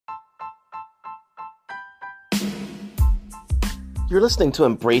You're listening to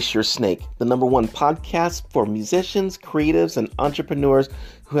Embrace Your Snake, the number one podcast for musicians, creatives, and entrepreneurs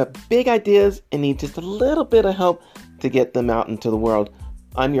who have big ideas and need just a little bit of help to get them out into the world.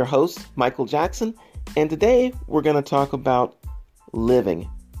 I'm your host, Michael Jackson, and today we're going to talk about living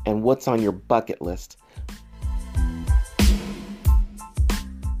and what's on your bucket list.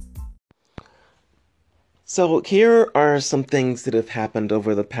 So here are some things that have happened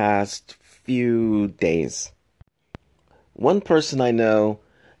over the past few days. One person I know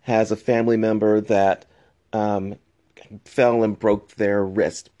has a family member that fell and broke their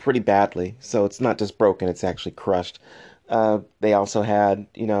wrist pretty badly. So it's not just broken, it's actually crushed. They also had,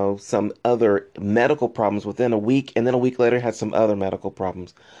 some other medical problems within a week, and then a week later had some other medical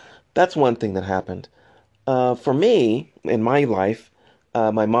problems. That's one thing that happened. For me, in my life,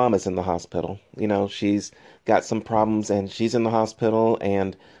 my mom is in the hospital. She's got some problems and she's in the hospital,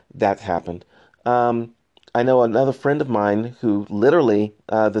 and that happened. I know another friend of mine who literally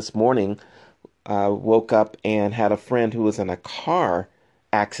this morning woke up and had a friend who was in a car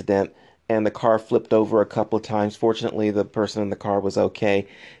accident, and the car flipped over a couple of times. Fortunately, the person in the car was okay,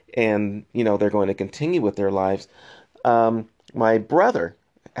 and they're going to continue with their lives. My brother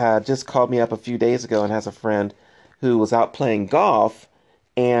just called me up a few days ago and has a friend who was out playing golf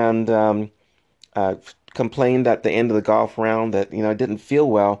and complained at the end of the golf round that didn't feel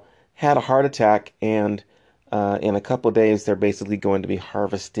well, had a heart attack, and in a couple of days, they're basically going to be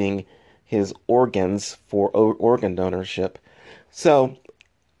harvesting his organs for organ donorship. So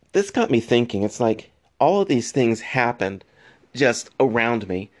this got me thinking. It's like all of these things happened just around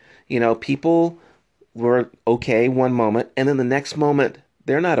me. People were okay one moment, and then the next moment,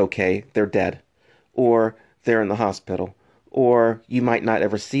 they're not okay. They're dead, or they're in the hospital, or you might not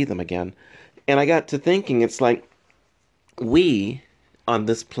ever see them again. And I got to thinking, it's like we on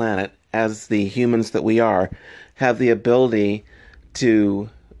this planet, as the humans that we are, have the ability to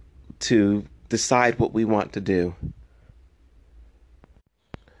decide what we want to do.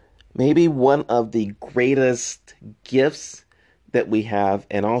 Maybe one of the greatest gifts that we have,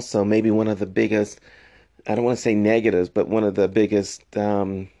 and also maybe one of the biggest, I don't want to say negatives, but one of the biggest,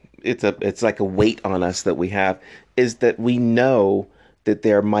 it's like a weight on us that we have, is that we know that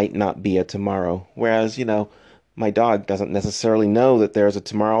there might not be a tomorrow. Whereas, my dog doesn't necessarily know that there's a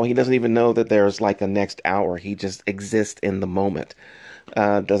tomorrow. He doesn't even know that there's like a next hour. He just exists in the moment.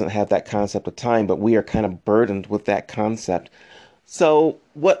 Doesn't have that concept of time, but we are kind of burdened with that concept. So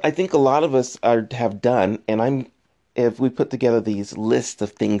what I think a lot of us have done, and if we put together these lists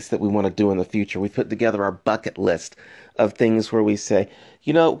of things that we want to do in the future, we put together our bucket list of things where we say,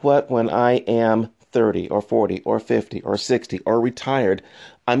 you know what, when I am 30 or 40 or 50 or 60 or retired,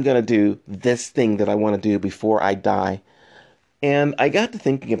 I'm going to do this thing that I want to do before I die. And I got to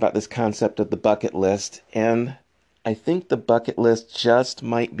thinking about this concept of the bucket list, and I think the bucket list just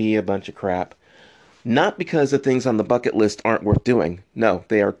might be a bunch of crap. Not because the things on the bucket list aren't worth doing. No,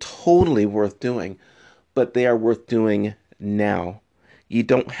 they are totally worth doing, but they are worth doing now. You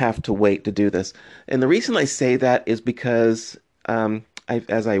don't have to wait to do this. And the reason I say that is because,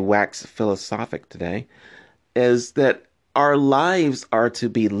 as I wax philosophic today, is that our lives are to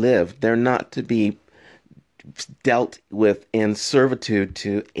be lived. They're not to be dealt with in servitude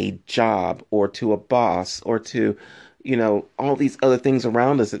to a job or to a boss or to, all these other things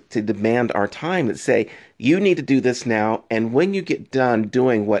around us to demand our time that say, you need to do this now. And when you get done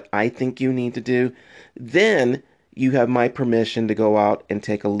doing what I think you need to do, then you have my permission to go out and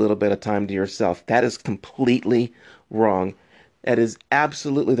take a little bit of time to yourself. That is completely wrong. That is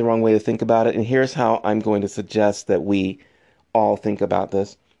absolutely the wrong way to think about it. And here's how I'm going to suggest that we all think about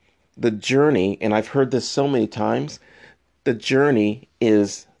this. The journey, and I've heard this so many times, the journey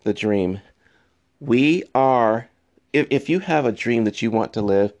is the dream. If you have a dream that you want to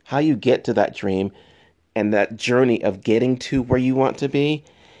live, how you get to that dream and that journey of getting to where you want to be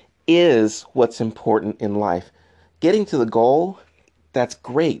is what's important in life. Getting to the goal, that's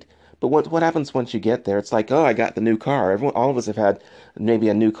great. But what happens once you get there? It's like, oh, I got the new car. All of us have had maybe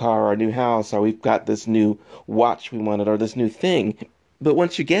a new car or a new house, or we've got this new watch we wanted, or this new thing. But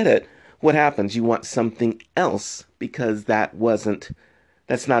once you get it, what happens? You want something else because that's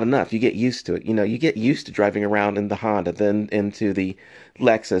not enough. You get used to it. You get used to driving around in the Honda, then into the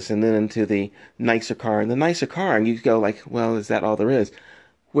Lexus, and then into the nicer car, and the nicer car, and you go like, well, is that all there is?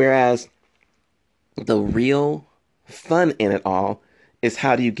 Whereas the real fun in it all is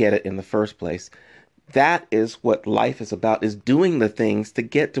how do you get it in the first place? That is what life is about, is doing the things to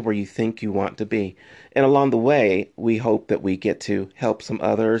get to where you think you want to be. And along the way, we hope that we get to help some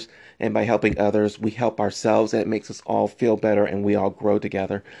others. And by helping others, we help ourselves. And it makes us all feel better and we all grow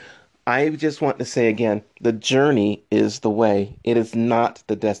together. I just want to say again, the journey is the way. It is not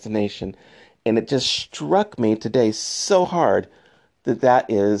the destination. And it just struck me today so hard that that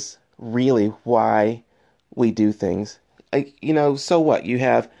is really why we do things. So what?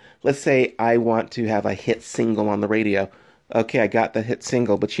 Let's say I want to have a hit single on the radio. Okay, I got the hit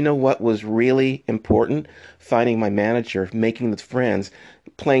single, but you know what was really important? Finding my manager, making the friends,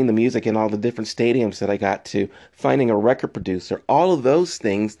 playing the music in all the different stadiums that I got to, finding a record producer, all of those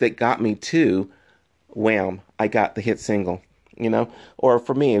things that got me to wham, I got the hit single, you know? Or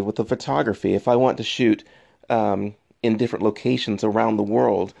for me, with the photography, if I want to shoot in different locations around the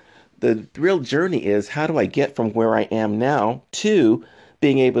world, the real journey is how do I get from where I am now to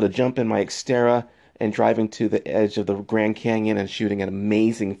being able to jump in my Xterra and driving to the edge of the Grand Canyon and shooting an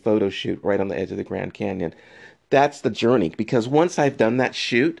amazing photo shoot right on the edge of the Grand Canyon. That's the journey because once I've done that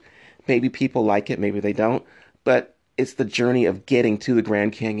shoot, maybe people like it, maybe they don't, but it's the journey of getting to the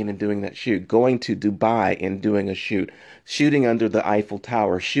Grand Canyon and doing that shoot, going to Dubai and doing a shoot, shooting under the Eiffel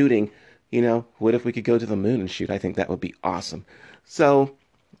Tower, shooting, what if we could go to the moon and shoot? I think that would be awesome. So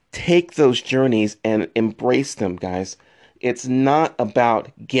take those journeys and embrace them, guys. It's not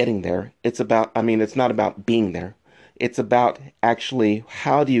about getting there. It's not about being there. It's about actually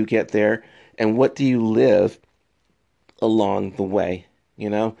how do you get there and what do you live along the way, you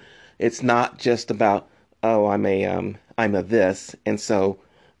know? It's not just about, oh, I'm a this, and so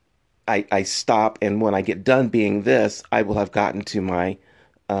I stop, and when I get done being this, I will have gotten to my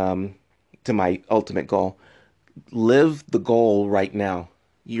ultimate goal. Live the goal right now.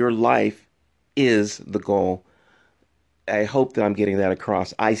 Your life is the goal. I hope that I'm getting that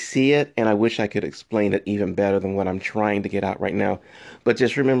across. I see it, and I wish I could explain it even better than what I'm trying to get out right now. But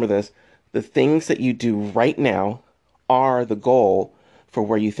just remember this, the things that you do right now are the goal for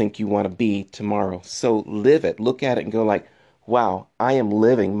where you think you want to be tomorrow. So live it. Look at it and go like, wow, I am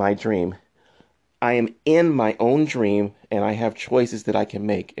living my dream. I am in my own dream, and I have choices that I can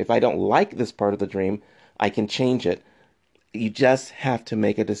make. If I don't like this part of the dream, I can change it. You just have to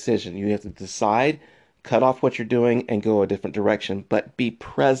make a decision. You have to decide, cut off what you're doing, and go a different direction. But be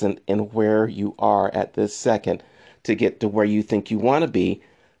present in where you are at this second to get to where you think you want to be,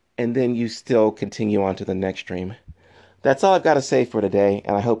 and then you still continue on to the next dream. That's all I've got to say for today,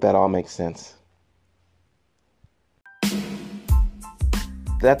 and I hope that all makes sense.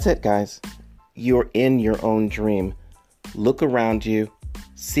 That's it, guys. You're in your own dream. Look around you,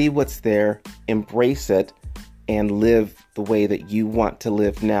 see what's there, embrace it, and live the way that you want to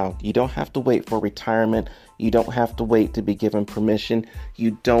live now. You don't have to wait for retirement. You don't have to wait to be given permission.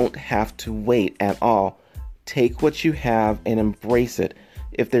 You don't have to wait at all. Take what you have and embrace it.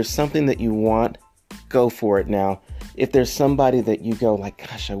 If there's something that you want, go for it now. If there's somebody that you go like,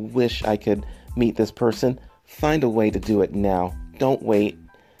 gosh, I wish I could meet this person, find a way to do it now. Don't wait.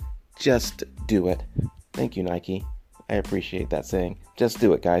 Just do it. Thank you, Nike. I appreciate that saying. Just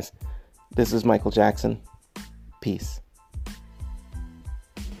do it, guys. This is Michael Jackson. Peace.